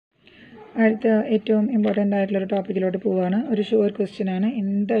അടുത്ത ഏറ്റവും ഇമ്പോർട്ടൻ്റ് ആയിട്ടുള്ളൊരു ടോപ്പിക്കിലോട്ട് പോവുകയാണ്. ഒരു ഷുവർ ക്വസ്റ്റ്യൻ ആണ്.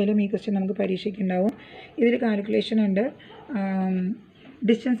 എന്തായാലും ഈ ക്വസ്റ്റ്യൻ നമുക്ക് പരീക്ഷയ്ക്കുണ്ടാവും. ഇതിൽ കാൽക്കുലേഷൻ ഉണ്ട്.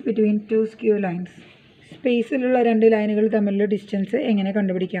 Distance between two skew lines. സ്പേസിലുള്ള രണ്ട് ലൈനുകൾ തമ്മിലുള്ള ഡിസ്റ്റൻസ് എങ്ങനെ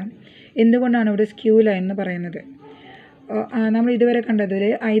കണ്ടുപിടിക്കാം? എന്തുകൊണ്ടാണ് ഇവിടെ സ്ക്യൂ ലൈൻ എന്ന് പറയുന്നത്? നമ്മൾ ഇതുവരെ കണ്ടതിൽ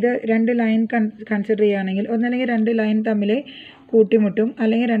ഇത് രണ്ട് ലൈൻ കൺസിഡർ ചെയ്യുകയാണെങ്കിൽ ഒന്നല്ലെങ്കിൽ രണ്ട് ലൈൻ തമ്മിൽ കൂട്ടിമുട്ടും,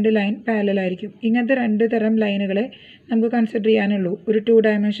 അല്ലെങ്കിൽ രണ്ട് ലൈൻ പാരലലായിരിക്കും. ഇങ്ങനത്തെ രണ്ട് തരം ലൈനുകളെ നമുക്ക് കൺസിഡർ ചെയ്യാനുള്ളൂ ഒരു 2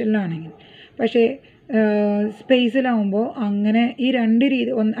 ഡയമെൻഷനിലാണെങ്കിൽ. പക്ഷേ സ്പേസിലാവുമ്പോൾ അങ്ങനെ ഈ രണ്ട്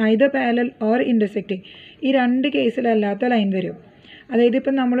രീതി ഐദർ പാരലൽ ഓർ ഇൻ്റർസെക്റ്റിംഗ്, ഈ രണ്ട് കേസിലല്ലാത്ത ലൈൻ വരും. അതായത്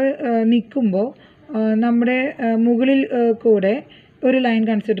ഇപ്പം നമ്മൾ നിൽക്കുമ്പോൾ നമ്മുടെ മുകളിൽ കൂടെ ഒരു ലൈൻ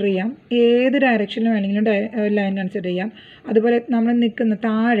കൺസിഡർ ചെയ്യാം, ഏത് ഡയറക്ഷനിൽ വേണമെങ്കിലും ലൈൻ കൺസിഡർ ചെയ്യാം. അതുപോലെ നമ്മൾ നിൽക്കുന്ന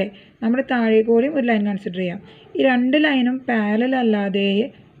നമ്മുടെ താഴെ കൂടെയും ഒരു ലൈൻ കൺസിഡർ ചെയ്യാം. ഈ രണ്ട് ലൈനും പാരലൽ അല്ലാതെ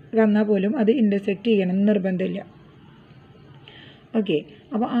വന്നാൽ പോലും അത് ഇൻ്റർസെക്റ്റ് ചെയ്യണം എന്ന് നിർബന്ധമില്ല. ഓക്കെ,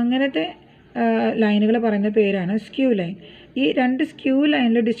 അപ്പോൾ അങ്ങനത്തെ ലൈനുകൾ പറയുന്ന പേരാണ് സ്ക്യൂ ലൈൻ. ഈ രണ്ട് സ്ക്യൂ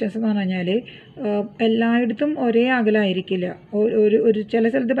ലൈനിലെ ഡിസ്റ്റൻസ് എന്ന് പറഞ്ഞു കഴിഞ്ഞാൽ എല്ലായിടത്തും ഒരേ അകലമായിരിക്കില്ല. ഒരു ചില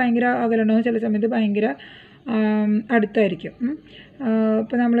സ്ഥലത്ത് ഭയങ്കര അകലമുണ്ടാവും, ചില സമയത്ത് ഭയങ്കര അടുത്തായിരിക്കും.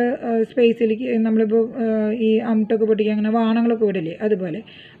 ഇപ്പോൾ നമ്മൾ സ്പേസിലേക്ക് നമ്മളിപ്പോൾ ഈ അമിട്ടൊക്കെ പൊട്ടിക്കുക, അങ്ങനെ വാണങ്ങളൊക്കെ വിടില്ലേ, അതുപോലെ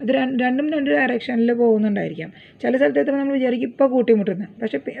അത് രണ്ടും രണ്ട് ഡയറക്ഷനിൽ പോകുന്നുണ്ടായിരിക്കാം. ചില സ്ഥലത്ത് നമ്മൾ വിചാരിക്കും ഇപ്പോൾ കൂട്ടിമുട്ടുന്നത്,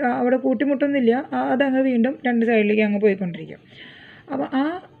 പക്ഷേ അവിടെ കൂട്ടിമുട്ടുന്നില്ല, അതങ്ങ് വീണ്ടും രണ്ട് സൈഡിലേക്ക് അങ്ങ് പോയിക്കൊണ്ടിരിക്കും. അപ്പോൾ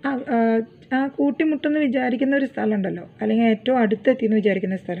ആ കൂട്ടിമുട്ടെന്ന് വിചാരിക്കുന്ന ഒരു സ്ഥലം ഉണ്ടല്ലോ, അല്ലെങ്കിൽ ഏറ്റവും അടുത്തെത്തിയെന്ന്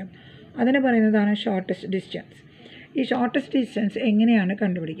വിചാരിക്കുന്ന സ്ഥലം, അതിനെ പറയുന്നതാണ് ഷോർട്ടസ്റ്റ് ഡിസ്റ്റൻസ്. ഈ ഷോർട്ടസ്റ്റ് ഡിസ്റ്റൻസ് എങ്ങനെയാണ്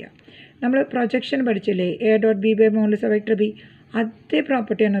കണ്ടുപിടിക്കുക? നമ്മൾ പ്രൊജക്ഷൻ പഠിച്ചില്ലേ, A dot B by modulus of vector B, അതേ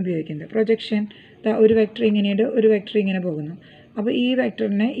പ്രോപ്പർട്ടിയാണ് ഉപയോഗിക്കുന്നത്. പ്രൊജക്ഷൻ ഒരു വെക്ടർ ഇങ്ങനെയുണ്ട്, ഒരു വെക്ടർ ഇങ്ങനെ പോകുന്നു. അപ്പോൾ ഈ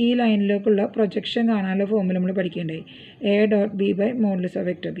വെക്ടറിനെ ഈ ലൈനിലേക്കുള്ള പ്രൊജക്ഷൻ കാണാനുള്ള ഫോമുല നമ്മൾ പഠിക്കേണ്ടായി. A dot B by modulus of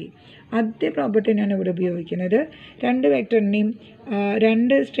vector B, അതേ പ്രോപ്പർട്ടി തന്നെയാണ് ഇവിടെ ഉപയോഗിക്കുന്നത്. രണ്ട് വെക്ടറിൻ്റെയും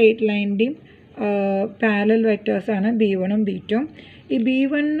രണ്ട് സ്ട്രെയിറ്റ് ലൈനിൻ്റെയും പാരലൽ വെക്ടേഴ്സാണ് B1ഉം B2ഉം. ഈ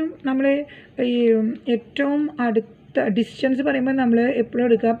B1ഉം നമ്മൾ ഈ ഏറ്റവും അടുത്ത ഡിസ്റ്റൻസ് പറയുമ്പോൾ നമ്മൾ എപ്പോഴും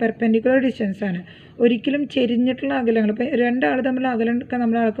എടുക്കുക പെർപെൻഡിക്കുലർ ഡിസ്റ്റൻസ് ആണ്, ഒരിക്കലും ചെരിഞ്ഞിട്ടുള്ള അകലങ്ങൾ. ഇപ്പോൾ രണ്ടാൾ തമ്മിൽ അകലമൊക്കെ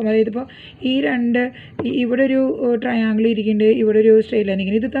നമ്മൾ അളക്കും. അതായത് ഇപ്പോൾ ഇവിടെ ഒരു ട്രയാങ്കിൾ ഇരിക്കുന്നുണ്ട്, ഇവിടെ ഒരു സ്ട്രെയിറ്റ് ലൈൻ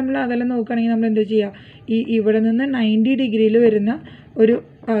ഇരിക്കുന്നത്, ഇത് തമ്മിൽ അകലം നോക്കുകയാണെങ്കിൽ നമ്മൾ എന്താ ചെയ്യുക, ഇവിടെ നിന്ന് 90 ഡിഗ്രിയിൽ വരുന്ന ഒരു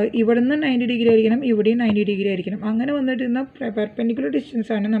ഇവിടെ നിന്ന് 90 ഡിഗ്രി ആയിരിക്കണം, ഇവിടെയും 90 ഡിഗ്രി ആയിരിക്കണം. അങ്ങനെ വന്നിട്ടുന്ന പെർപെൻഡിക്കുലർ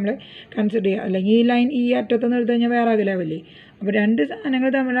ഡിസ്റ്റൻസ് ആണ് നമ്മൾ കൺസിഡർ ചെയ്യുക. അല്ലെങ്കിൽ ഈ ലൈൻ ഈ അറ്റത്തൊന്നും എടുത്തു കഴിഞ്ഞാൽ വേറെ അകലാവില്ലേ. അപ്പോൾ രണ്ട് സാധനങ്ങൾ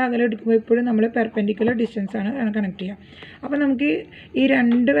തമ്മിൽ അകലം എടുക്കുമ്പോൾ എപ്പോഴും നമ്മൾ പെർപെൻഡിക്കുലർ ഡിസ്റ്റൻസ് ആണ് കണക്ട് ചെയ്യുക. അപ്പോൾ നമുക്ക് ഈ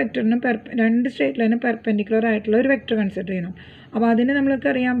രണ്ട് വെക്ടറിനും രണ്ട് സ്ട്രെയിറ്റ് ലൈനും പെർപെൻഡിക്കുലർ ആയിട്ടുള്ള ഒരു വെക്ടർ കൺസിഡർ ചെയ്യണം. അപ്പോൾ അതിന് നമ്മൾക്ക്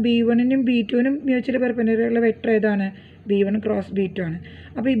അറിയാം B1നും B2നും മ്യൂച്വലി പെർപെൻഡിക്കുലർ വെക്ടർ ഏതാണ്? B1 ക്രോസ് B2 ആണ്.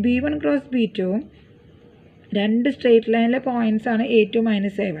 അപ്പോൾ ഈ B1 ക്രോസ് B2ഉം രണ്ട് സ്ട്രെയിറ്റ് ലൈനിലെ പോയിൻറ്റ്സ് ആണ് A2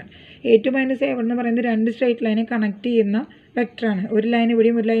 minus A1. A2 minus A1 എന്ന് പറയുന്നത് രണ്ട് സ്ട്രെയിറ്റ് ലൈനെ കണക്ട് ചെയ്യുന്ന വെക്ടറാണ്. ഒരു ലൈൻ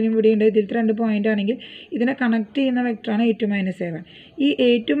ഇവിടെയും ഒരു ലൈനും ഇവിടെയും ഉണ്ട്. ഇതിലത്തെ രണ്ട് പോയിൻ്റ് ആണെങ്കിൽ ഇതിനെ കണക്ട് ചെയ്യുന്ന വെക്ടറാണ് A2 മൈനസ് A1. ഈ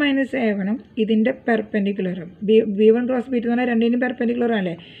A2 മൈനസ് A1ഉം ഇതിൻ്റെ പെർപെൻഡിക്കുലറും B1 ക്രോസ് B2 എന്ന് പറഞ്ഞാൽ രണ്ടിനും പെർപെൻഡിക്കുലർ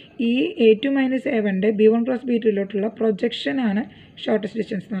അല്ലേ. ഈ A2 minus A1ൻ്റെ B1 cross B2യിലോട്ടുള്ള പ്രൊജക്ഷനാണ് shortest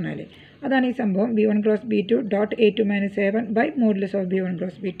distance എന്ന് പറഞ്ഞാൽ. അതാണ് ഈ സംഭവം B1 cross B2 dot A2 minus A1 by modulus of B1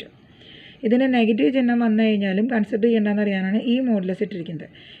 cross B2. ഇതിൻ്റെ നെഗറ്റീവ് ചിഹ്നം വന്നു കഴിഞ്ഞാലും കൺസിഡർ ചെയ്യേണ്ടതെന്ന് അറിയാനാണ് ഈ മോഡുലസ് ഇട്ടിരിക്കുന്നത്.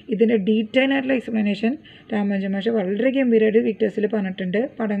 ഇതിൻ്റെ ഡീറ്റെയിൽ ആയിട്ടുള്ള എക്സ്പ്ലനേഷൻ രാമജൻ മാഷ് വളരെ ഗംഭീരമായിട്ട് വിക്ടേഴ്സിൽ പറഞ്ഞിട്ടുണ്ട്,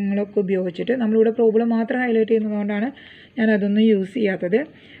 പടങ്ങളൊക്കെ ഉപയോഗിച്ചിട്ട്. നമ്മളിവിടെ പ്രോബ്ലം മാത്രം ഹൈലൈറ്റ് ചെയ്യുന്നതുകൊണ്ടാണ് ഞാൻ അതൊന്നും യൂസ് ചെയ്യാത്തത്.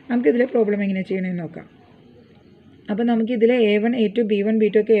 നമുക്കിതിലെ പ്രോബ്ലം എങ്ങനെ ചെയ്യണമെന്ന് നോക്കാം. അപ്പോൾ നമുക്കിതിലെ A1 A2 B1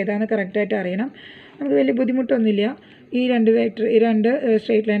 B2 ഒക്കെ ഏതാണെന്ന് കറക്റ്റായിട്ട് അറിയണം. നമുക്ക് വലിയ ബുദ്ധിമുട്ടൊന്നുമില്ല. ഈ രണ്ട്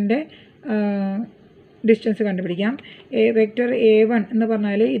സ്ട്രെയിറ്റ് ലൈനിൻ്റെ ഡിസ്റ്റൻസ് കണ്ടുപിടിക്കാം. വെക്ടർ A1 എന്ന്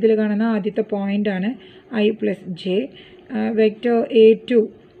പറഞ്ഞാൽ ഇതിൽ കാണുന്ന ആദ്യത്തെ പോയിൻ്റാണ് I plus J. Vector A2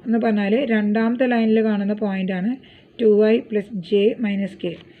 എന്ന് പറഞ്ഞാൽ രണ്ടാമത്തെ ലൈനിൽ കാണുന്ന പോയിൻ്റാണ് 2I plus J minus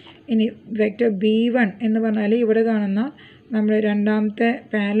K. ഇനി വെക്ടർ B1 എന്ന് പറഞ്ഞാൽ ഇവിടെ കാണുന്ന നമ്മൾ രണ്ടാമത്തെ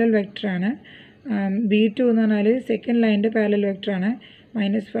പാരലൽ വെക്ടറാണ്. B2 എന്ന് പറഞ്ഞാൽ സെക്കൻഡ് ലൈനിൻ്റെ പാരലൽ വെക്ടറാണ്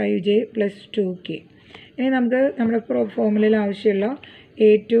 -5J പ്ലസ് 2K. ഇനി നമുക്ക് നമ്മുടെ ഫോർമുലയിൽ ആവശ്യമുള്ള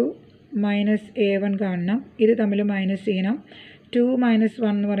A2 മൈനസ് A1 കാണണം, ഇത് തമ്മിൽ മൈനസ് ചെയ്യണം. 2 മൈനസ്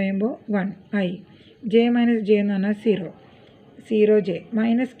 1 എന്ന് പറയുമ്പോൾ 1I, J മൈനസ് J എന്ന് പറഞ്ഞാൽ 0J,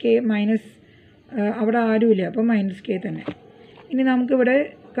 മൈനസ് K മൈനസ് അവിടെ ആരുമില്ല, അപ്പോൾ മൈനസ് K തന്നെ. ഇനി നമുക്കിവിടെ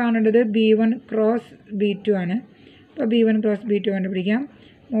കാണേണ്ടത് B1 ക്രോസ് B2 ആണ്. അപ്പോൾ B1 ക്രോസ് B2 കണ്ടുപിടിക്കാം.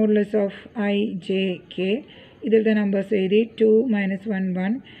 Modulus of I J K, ഇതിലത്തെ നമ്പേഴ്സ് എഴുതി. 2 minus 1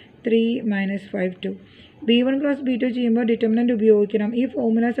 1, 3 minus 5 2. B1 cross B2 ചെയ്യുമ്പോൾ ഡിറ്റർമിനൻ്റ് ഉപയോഗിക്കണം. ഈ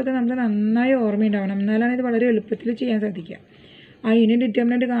ഫോർമുലാസൊക്കെ നമുക്ക് നന്നായി ഓർമ്മയുണ്ടാവണം, എന്നാലാണ് ഇത് വളരെ എളുപ്പത്തിൽ ചെയ്യാൻ സാധിക്കുക. ഇനി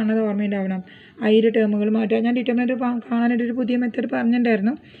ഡിറ്റർമിനൻ്റ് കാണാതെ ഓർമ്മയുണ്ടാവണം. ഐയുടെ ടേമുകൾ മാറ്റുക. ഞാൻ ഡിറ്റർമിനൻ്റ് കാണാനായിട്ടൊരു പുതിയ മെത്തേഡ്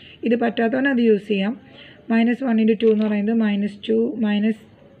പറഞ്ഞിട്ടുണ്ടായിരുന്നു. ഇത് പറ്റാത്തവന് അത് യൂസ് ചെയ്യാം. -1 × 2 എന്ന് പറയുന്നത് -2 മൈനസ്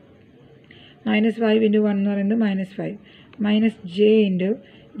മൈനസ് 5 ഇൻറ്റു 1 എന്ന് പറയുന്നത് -5 മൈനസ് ജെ ഇൻറ്റു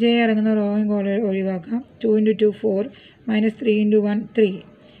ജെ ഇറങ്ങുന്ന റോയും കോളം ഒഴിവാക്കാം 2 into 2 4 minus 3 into 1 3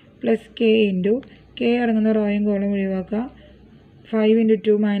 plus K into K ഇറങ്ങുന്ന റോയും കോളം ഒഴിവാക്കാം 5 ഇൻറ്റു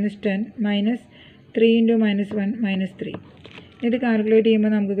 2 -10 മൈനസ് 3 ഇൻറ്റു -1 -3 ഇത് കാൽക്കുലേറ്റ്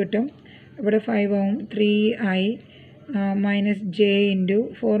ചെയ്യുമ്പോൾ നമുക്ക് കിട്ടും ഇവിടെ 5 ആവും 3i മൈനസ് ജെ ഇൻറ്റു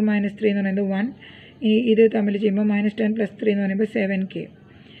 4 - 3 എന്ന് പറയുന്നത് 1 ഇത് തമ്മിൽ ചെയ്യുമ്പോൾ -10 + 3 എന്ന് പറയുമ്പോൾ 7k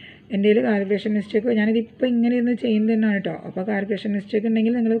എൻ്റെ കയ്യിൽ കാൽക്കുലേഷൻ മിസ്റ്റേക്ക് ഞാനിതിപ്പോൾ ഇങ്ങനെ ഇരുന്ന് ചെയ്യുന്നത് തന്നെയാണ് കേട്ടോ അപ്പോൾ കാൽക്കുലേഷൻ മിസ്റ്റേക്ക്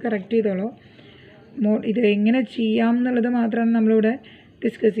ഉണ്ടെങ്കിൽ നിങ്ങൾ കറക്റ്റ് ചെയ്തോളൂ ഇത് എങ്ങനെ ചെയ്യാം എന്നുള്ളത് മാത്രമാണ് നമ്മളിവിടെ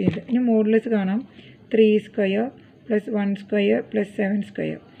ഡിസ്കസ് ചെയ്യുന്നത് ഇനി മോഡുലസ് കാണാം 3² + 1² +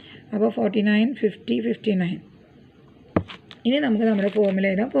 7² അപ്പോൾ 49 50 59 ഇനി നമുക്ക് നമ്മുടെ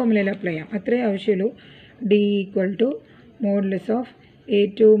ഫോർമുലയിൽ അപ്ലൈ ചെയ്യാം അത്രേ ആവശ്യമുള്ളൂ d = modulus of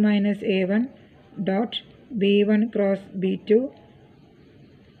a2 - a1 dot b1 cross b2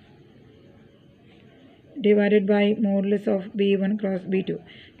 divided by modulus of b1 cross b2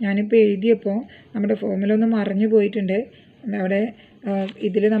 ഞാനിപ്പോൾ എഴുതിയപ്പോൾ നമ്മുടെ ഫോർമുല ഒന്ന് മറഞ്ഞു പോയിട്ടുണ്ട് അവിടെ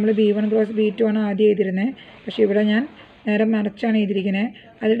ഇതിൽ നമ്മൾ b1 ക്രോസ് b2 ആണ് ആദ്യം എഴുതിയിരുന്നത് പക്ഷേ ഇവിടെ ഞാൻ നേരെ മറിച്ചാണ് എഴുതിയിരിക്കുന്നത്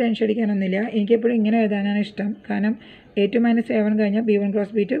അത് ടെൻഷൻ അടിക്കാനൊന്നുമില്ല എനിക്കെപ്പോഴും ഇങ്ങനെ എഴുതാനാണ് ഇഷ്ടം കാരണം a2 - a1 കഴിഞ്ഞാൽ b1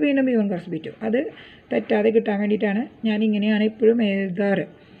 ക്രോസ് b2 വീണ്ടും b1 ക്രോസ് b2 അത് തെറ്റാതെ കിട്ടാൻ വേണ്ടിയിട്ടാണ് ഞാൻ ഇങ്ങനെയാണ് എപ്പോഴും എഴുതാറ്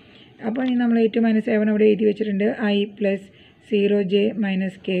അപ്പോൾ ഇനി നമ്മൾ a2 - a1 അവിടെ എഴുതി വെച്ചിട്ടുണ്ട് i + 0j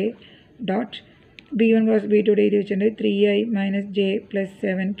 - k dot b1 cross b2 ഇവിടെ എഴുതി വെച്ചിട്ടുണ്ട് 3i - j +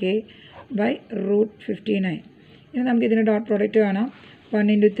 7k ബൈ √59 ഇനി നമുക്ക് ഇതിൻ്റെ ഡോട്ട് പ്രോഡക്റ്റ് കാണാം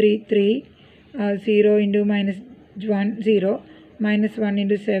 1 × 3 3 0 × -1 0 -1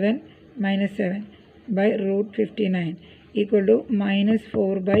 × 7 -7 ബൈ √59 ഈക്വൽ ടു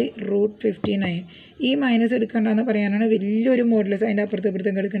 -4 ബൈ √59 ഈ മൈനസ് എടുക്കേണ്ടതെന്ന് പറയാനാണ് വലിയൊരു മോഡുലസ് അതിൻ്റെ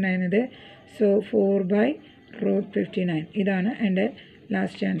അപ്പുറത്തും എടുക്കേണ്ടായിരുന്നത് സോ 4 ബൈ √59 ഇതാണ് എൻ്റെ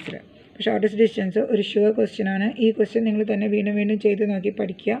ലാസ്റ്റ് ആൻസർ ഷോർട്ടസ്റ്റ് ഡിസ്റ്റൻസ് ഒരു ഷുവർ ക്വസ്റ്റ്യൻ ആണ് ഈ ക്വസ്റ്റ്യൻ നിങ്ങൾ തന്നെ വീണ്ടും ചെയ്ത് നോക്കി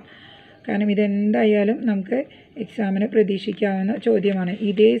പഠിക്കുക കാരണം ഇതെന്തായാലും നമുക്ക് എക്സാമിന് പ്രതീക്ഷിക്കാവുന്ന ചോദ്യമാണ്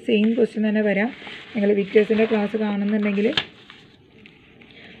ഇതേ സെയിം ക്വസ്റ്റ്യൻ തന്നെ വരാം നിങ്ങൾ വിക്ടേഴ്സിൻ്റെ ക്ലാസ് കാണുന്നുണ്ടെങ്കിൽ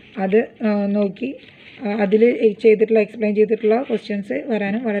അത് നോക്കി അതിൽ എക്സ്പ്ലെയിൻ ചെയ്തിട്ടുള്ള ക്വസ്റ്റ്യൻസ്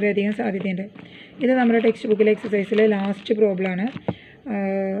വരാനും വളരെയധികം സാധ്യതയുണ്ട് ഇത് നമ്മുടെ ടെക്സ്റ്റ് ബുക്കിലെ എക്സസൈസിലെ ലാസ്റ്റ് പ്രോബ്ലമാണ്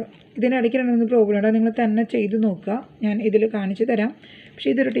ഇതിനിടയ്ക്ക് 2-3 പ്രോബ്ലം ഉണ്ട് നിങ്ങൾ തന്നെ ചെയ്ത് നോക്കുക ഞാൻ ഇതിൽ കാണിച്ചു തരാം പക്ഷേ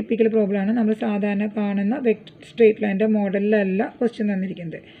ഇതൊരു ടിപ്പിക്കൽ പ്രോബ്ലമാണ് നമ്മൾ സാധാരണ കാണുന്ന സ്ട്രേറ്റ് ലൈൻ്റെ മോഡലിലല്ല ക്വസ്റ്റ്യൻ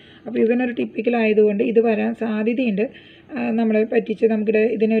തന്നിരിക്കുന്നത് അപ്പോൾ ഇവനൊരു ടിപ്പിക്കൽ ആയതുകൊണ്ട് ഇത് വരാൻ സാധ്യതയുണ്ട് നമ്മളെ പറ്റിച്ച് നമുക്കിടെ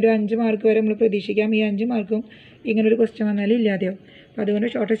ഇതിനൊരു 5 മാർക്ക് വരെ നമ്മൾ പ്രതീക്ഷിക്കാം ഈ 5 മാർക്കും ഇങ്ങനൊരു ക്വസ്റ്റ്യൻ വന്നാലും ഇല്ലാതെയാവും അപ്പോൾ അതുകൊണ്ട്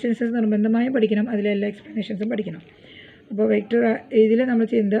ഷോർട്ടസ്റ്റ് ഡിസ്റ്റൻസ് നിർബന്ധമായും പഠിക്കണം അതിലെല്ലാ എക്സ്പ്ലനേഷൻസും പഠിക്കണം അപ്പോൾ വെക്ടർ ഇതിൽ നമ്മൾ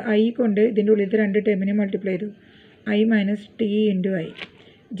ചെയ്യുന്നത് i കൊണ്ട് ഇതിൻ്റെ ഉള്ളിലത്തെ 2 ടേമിനെ മൾട്ടിപ്ലൈ ചെയ്തു i - t × i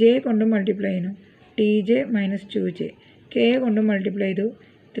j കൊണ്ട് മൾട്ടിപ്ലൈ ചെയ്യുന്നു tj - 2j k കൊണ്ട് മൾട്ടിപ്ലൈ ചെയ്തു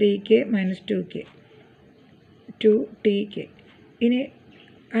 3k - 2k 2tk ഇനി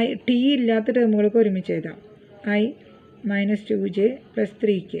t ഇല്ലാത്ത ടേമുകൾക്ക് ഒരുമിച്ച് എഴുതാം i - 2j +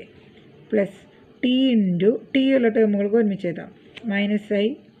 3k plus t into t ഉള്ള ടേമുകൾക്ക് ഒരുമിച്ച് എഴുതാം -i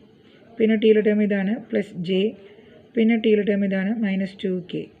പിന്നെ t ഉള്ള ടേം ഇതാണ് പ്ലസ് j പിന്നെ t ഉള്ള ടേം ഇതാണ്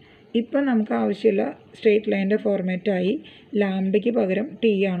 -2k ഇപ്പം നമുക്ക് ആവശ്യമുള്ള സ്ട്രേറ്റ് ലൈൻ്റെ ഫോർമാറ്റായി ലാംഡയ്ക്ക് പകരം t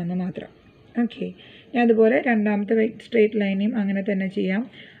ആണെന്ന് മാത്രം ഓക്കെ ഞാൻ അതുപോലെ രണ്ടാമത്തെ സ്ട്രേറ്റ് ലൈനെയും അങ്ങനെ തന്നെ ചെയ്യാം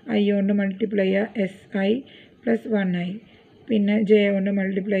i കൊണ്ട് മൾട്ടിപ്ലൈ ചെയ്യുക si + 1i പിന്നെ j കൊണ്ട്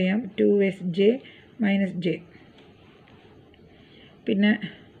മൾട്ടിപ്ലൈ ചെയ്യാം 2sj - j പിന്നെ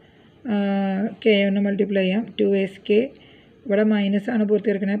k കൊണ്ട് മൾട്ടിപ്ലൈ ചെയ്യാം 2sk ഇവിടെ മൈനസാണ്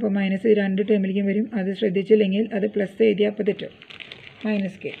പുറത്തിറക്കുന്നത് അപ്പോൾ മൈനസ് 2 ടേമിലേക്കും വരും അത് ശ്രദ്ധിച്ചില്ലെങ്കിൽ അത് പ്ലസ് എഴുതിയാൽ അപ്പോൾ തെറ്റും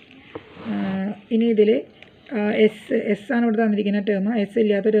 -k ഇനി ഇതിൽ എസ് ആണ് ഇവിടെ തന്നിരിക്കുന്ന ടേം എസ്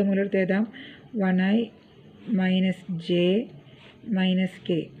ഇല്ലാത്ത ടേമുകളെടുത്ത് എഴുതാം 1i - j -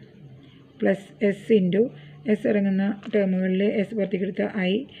 k plus S into S ഇറങ്ങുന്ന ടേമുകളിൽ എസ് പുറത്തേക്ക് എടുത്ത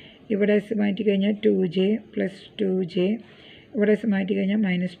i ഇവിടെ എസ് മാറ്റി കഴിഞ്ഞാൽ 2j + 2j ഇവിടെ എസ് മാറ്റി കഴിഞ്ഞാൽ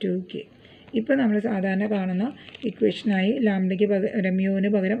 -2k ഇപ്പോൾ നമ്മൾ സാധാരണ കാണുന്ന ഇക്വേഷനായി ലാംഡയ്ക്ക് പകരം മ്യൂവിന്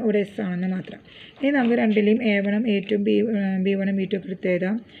പകരം ഇവിടെ എസ് ആണെന്ന് മാത്രം ഇനി നമുക്ക് രണ്ടിലെയും a1 a2 b1 b2 ഒക്കെ എടുത്ത്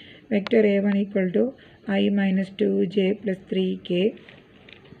എഴുതാം vector a1 = i - 2j + 3k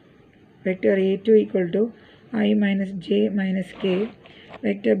vector a2 = i - j - k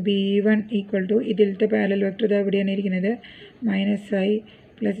vector b1 ഇതിലത്തെ പാരലൽ വെക്ടർ എവിടെയാണ് ഇരിക്കുന്നത് -i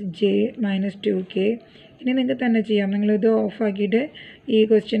 + j - 2k ഇനി നിങ്ങൾക്ക് തന്നെ ചെയ്യാം നിങ്ങളിത് ഓഫാക്കിയിട്ട് ഈ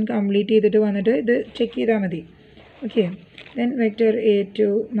ക്വസ്റ്റ്യൻ കംപ്ലീറ്റ് ചെയ്തിട്ട് വന്നിട്ട് ഇത് ചെക്ക് ചെയ്താൽ മതി okay then vector a2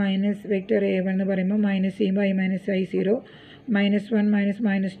 minus vector a1 എന്ന് പറയുമ്പോൾ -c / i - i0 -1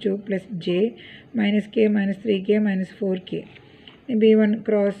 - -2 + j -k - 3k - 4k b1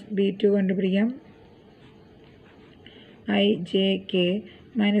 cross b2 കണ്ടുപിടിക്കാം i j k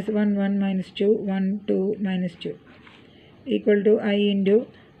minus 1 1 minus 2 1 2 minus 2 equal to I into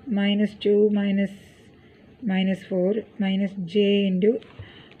minus 2 minus 4 minus j into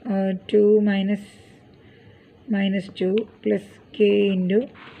 2 minus 2 plus k into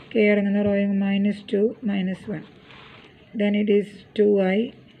k അടങ്ങുന്ന റോയും minus 2 minus 1. Then it is 2i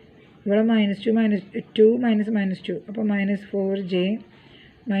ഇവിടെ minus 2 minus 2 അപ്പോൾ minus 4j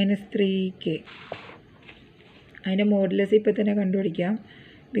minus 3k. അതിൻ്റെ modulus ഇപ്പോൾ തന്നെ കണ്ടുപിടിക്കാം.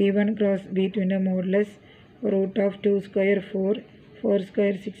 b1 cross b2ൻ്റെ modulus root of 2 square 4 4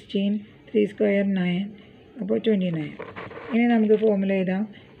 square 16 3 square 9 അപ്പോൾ 29. ഇനി നമുക്ക് ഫോർമുല എഴുതാം.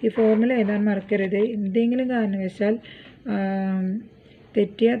 ഈ ഫോർമുല എഴുതാൻ മറക്കരുത്. എന്തെങ്കിലും കാരണവശാൽ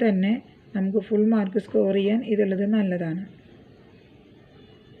തെറ്റിയാൽ തന്നെ നമുക്ക് ഫുൾ മാർക്ക് സ്കോർ ചെയ്യാൻ ഇതുള്ളത് നല്ലതാണ്.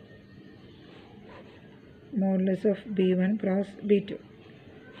 Modulus of b1 cross b2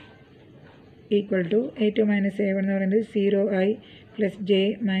 equal to a2 minus a1 എന്ന് പറയുന്നത് 0i plus j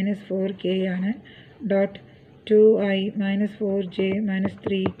minus 4k ആണ്. Dot 2i minus 4j minus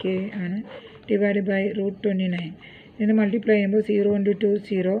 3k ആണ്. Divide by root 29. ഇത് മൾട്ടിപ്ലൈ ചെയ്യുമ്പോൾ 0 ഇൻറ്റു 2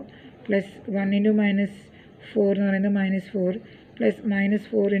 0 പ്ലസ് 1 ഇൻറ്റു മൈനസ് 4 എന്ന് പറയുന്നത് minus 4 plus minus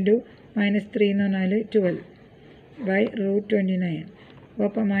 4 into minus 3 എന്ന് പറഞ്ഞാൽ 12 ബൈ റൂട്ട് 29.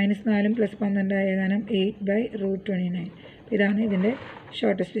 അപ്പോൾ മൈനസ് 4 പ്ലസ് 12 ആയ കാരണം 8 ബൈ റൂട്ട് 29. ഇതാണ് ഇതിൻ്റെ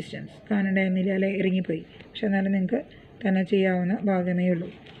ഷോർട്ടസ്റ്റ് ഡിസ്റ്റൻസ്. കാണണ്ടായിരുന്നില്ല അല്ലെ, ഇറങ്ങിപ്പോയി. പക്ഷെ എന്നാലും നിങ്ങൾക്ക് തന്നെ ചെയ്യാവുന്ന ഭാഗമേ ഉള്ളൂ.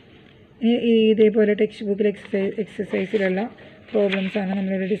 ഇനി ഇതേപോലെ ടെക്സ്റ്റ് ബുക്കിൽ എക്സസൈസിലുള്ള പ്രോബ്ലംസാണ്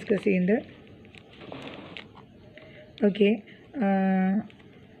നമ്മളിവിടെ ഡിസ്കസ് ചെയ്യുന്നത്. ഓക്കെ,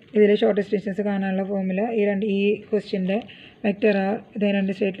 ഇതിലെ ഷോർട്ടസ്റ്റ് ഡിസ്റ്റൻസ് കാണാനുള്ള ഫോർമുല ഈ ക്വസ്റ്റ്യൻ്റെ വെക്റ്റർ ആർ ഇതേ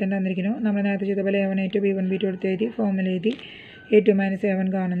രണ്ട് സ്റ്റേറ്റ്മെൻറ്റ് തന്നിരിക്കുന്നു. നമ്മൾ നേരത്തെ ചെയ്ത പോലെ a1 a2 b1 b2 എടുത്ത് എഴുതി ഫോർമുല എഴുതി a2 മൈനസ് a1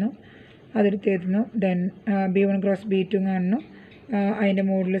 കാണുന്നു, അതെടുത്ത് എഴുതുന്നു. ദെൻ b1 ക്രോസ് b2 കാണുന്നു, അതിൻ്റെ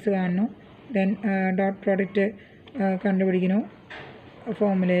മോഡുലസ് കാണുന്നു. ദെൻ ഡോട്ട് പ്രോഡക്റ്റ് കണ്ടുപിടിക്കുന്നു,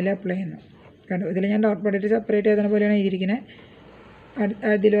 ഫോർമുലയിൽ അപ്ലൈ ചെയ്യുന്നു. കണ്ടു, ഇതിൽ ഞാൻ ഡോട്ട് പ്രോഡക്റ്റ് സെപ്പറേറ്റ് ചെയ്തത് പോലെയാണ് എഴുതിയിരിക്കുന്നത്.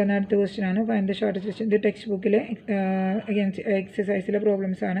 അതിൽ വന്ന അടുത്ത ക്വസ്റ്റ്യൻ ആണ് ഫൈൻഡ് ദ ഷോർട്ടസ്റ്റ് ഡിസ്റ്റൻസ്. ഇത് ടെക്സ്റ്റ് ബുക്കിലെ എക്സസൈസിലെ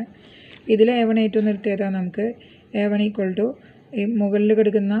പ്രോബ്ലംസ് ആണ്. ഇതിൽ a1 a2 എന്ന് എടുത്ത് എഴുതാൻ നമുക്ക് a1 ഈക്വൽ ടു ഈ മുകളിൽ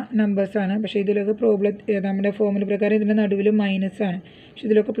കിടക്കുന്ന നമ്പേഴ്സാണ്. പക്ഷേ ഇതിലൊക്കെ നമ്മുടെ ഫോർമുല പ്രകാരം ഇതിൻ്റെ നടുവിൽ മൈനസ് ആണ്, പക്ഷേ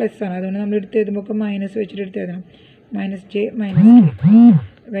ഇതിലൊക്കെ പ്ലസ് ആണ്. അതുകൊണ്ട് നമ്മൾ എടുത്ത് എഴുതുമ്പോൾ മൈനസ് വെച്ചിട്ട് എടുത്ത് എഴുതണം. Minus J minus K.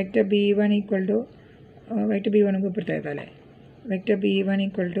 Vector b1 equal to vector b1 നമുക്ക് ഇപ്പുറത്ത് എഴുതാം അല്ലേ. Vector b1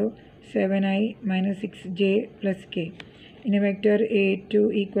 equal to 7i minus 6j plus K. ഇനി വെക്റ്റർ a2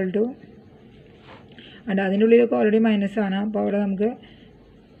 ഈക്വൽ ടു അതിൻ്റെ ഉള്ളിലൊക്കെ ഓൾറെഡി മൈനസ് ആണ്. അപ്പോൾ അവിടെ നമുക്ക്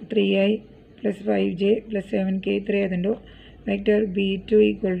 3i plus 5j plus 7k ഇത്ര എഴുതുന്നുണ്ട്. Vector b2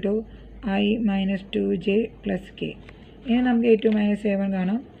 equal to i minus 2j plus K. ഇനി നമുക്ക് a2 മൈനസ് a1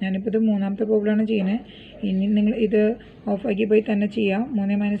 കാണാം. ഞാനിപ്പോൾ ഇത് മൂന്നാമത്തെ പ്രോബ്ലമാണ് ചെയ്യുന്നത്. ഇനി നിങ്ങൾ ഇത് ഓഫാക്കി പോയി തന്നെ ചെയ്യാം.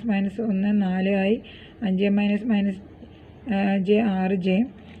 3 minus minus 1 4i 5 minus minus j 6j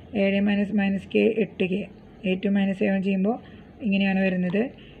 7 minus minus k 8k. a2 minus a1 ചെയ്യുമ്പോൾ ഇങ്ങനെയാണ് വരുന്നത്.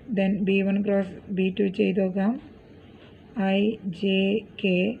 ദെൻ b1 ക്രോസ് b2 ചെയ്ത് നോക്കാം. i j k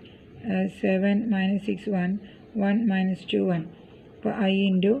 7 minus 6 1 1 minus 2 1. അപ്പോൾ i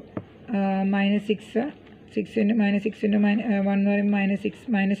into minus 6 into minus 6 into 1 എന്ന് പറയുമ്പോൾ minus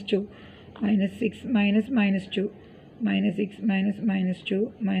 6 minus 2 minus 6 minus minus 2 minus 6 minus minus 2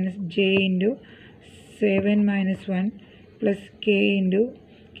 minus j into 7 minus 1 plus k into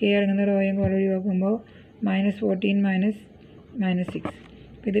k അടങ്ങുന്ന റോയും കൂടെ ഒഴിവാക്കുമ്പോൾ minus 14 minus 6.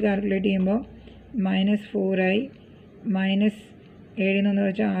 അപ്പോൾ ഇത് calculate ചെയ്യുമ്പോൾ മൈനസ് 4i മൈനസ് 7 എന്ന്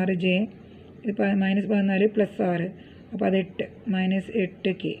വെച്ചാൽ 6j, ഇത് മൈനസ് 14 പ്ലസ് 6, അപ്പോൾ അത് 8 മൈനസ്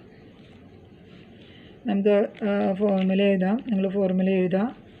 8k. നമുക്ക് ഫോർമുല എഴുതാം. നിങ്ങൾ ഫോർമുല എഴുതാം.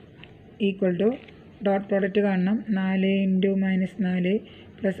 ഈക്വൽ ടു ഡോട്ട് പ്രോഡക്റ്റ് കാണണം. 4 into minus 4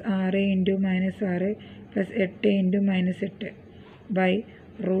 plus 6 into minus 6 plus 8 into minus 8 by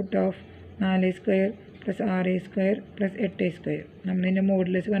root of 4 square plus 6 square plus 8 square. നമ്മളിതിൻ്റെ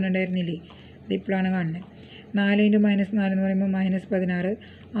മോഡുലസ് കണ്ടിട്ടുണ്ടായിരുന്നില്ലേ, ഇത് ഇപ്പോഴാണ് കാണുന്നത്. 4 ഇൻറ്റു മൈനസ് 4 എന്ന് പറയുമ്പോൾ മൈനസ് 16,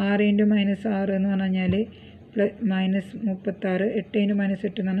 6 ഇൻറ്റു മൈനസ് 6 എന്ന് പറഞ്ഞു കഴിഞ്ഞാൽ മൈനസ് 36, 8 ഇൻറ്റു മൈനസ്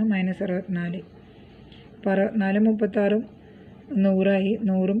 8 എന്ന് പറഞ്ഞാൽ മൈനസ് 64. അപ്പോൾ 64 36 100ആയി,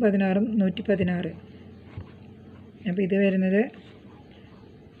 100ഉം 16ഉം 116. അപ്പോൾ ഇത് വരുന്നത്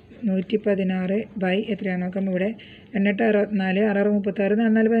 116 ബൈ എത്രയാണ് നോക്കാം. ഇവിടെ 8 64 6 36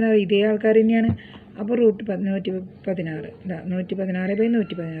 44 16 ഇതേ ആൾക്കാർ തന്നെയാണ്. അപ്പോൾ റൂട്ട് 116 ഇതാ 116 ബൈ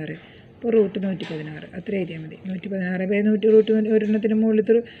 116. അപ്പോൾ റൂട്ട് 116 അത്ര എഴുതിയാൽ മതി. 116 ബൈ 100 റൂട്ട് ഒരെണ്ണത്തിന്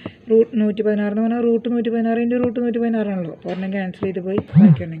മുകളിലത്തെ റൂട്ട് 116 എന്ന് പറഞ്ഞാൽ റൂട്ട് 116 ഇൻറ്റു റൂട്ട് 116 ആണല്ലോ. അപ്പോൾ ഒരെണ്ണം ക്യാൻസൽ ചെയ്ത് പോയി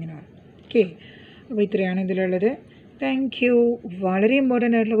ബാക്കിയാണ് ഇങ്ങനെ. ഓക്കെ, അപ്പോൾ ഇത്രയാണ് ഇതിലുള്ളത്. Thank you. വളരെ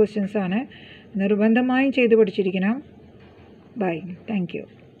ഇമ്പോർട്ടൻ്റ് ആയിട്ടുള്ള ക്വസ്റ്റ്യൻസ് ആണ്, നിർബന്ധമായും ചെയ്ത് പഠിച്ചിരിക്കണം. ബൈ. Thank you.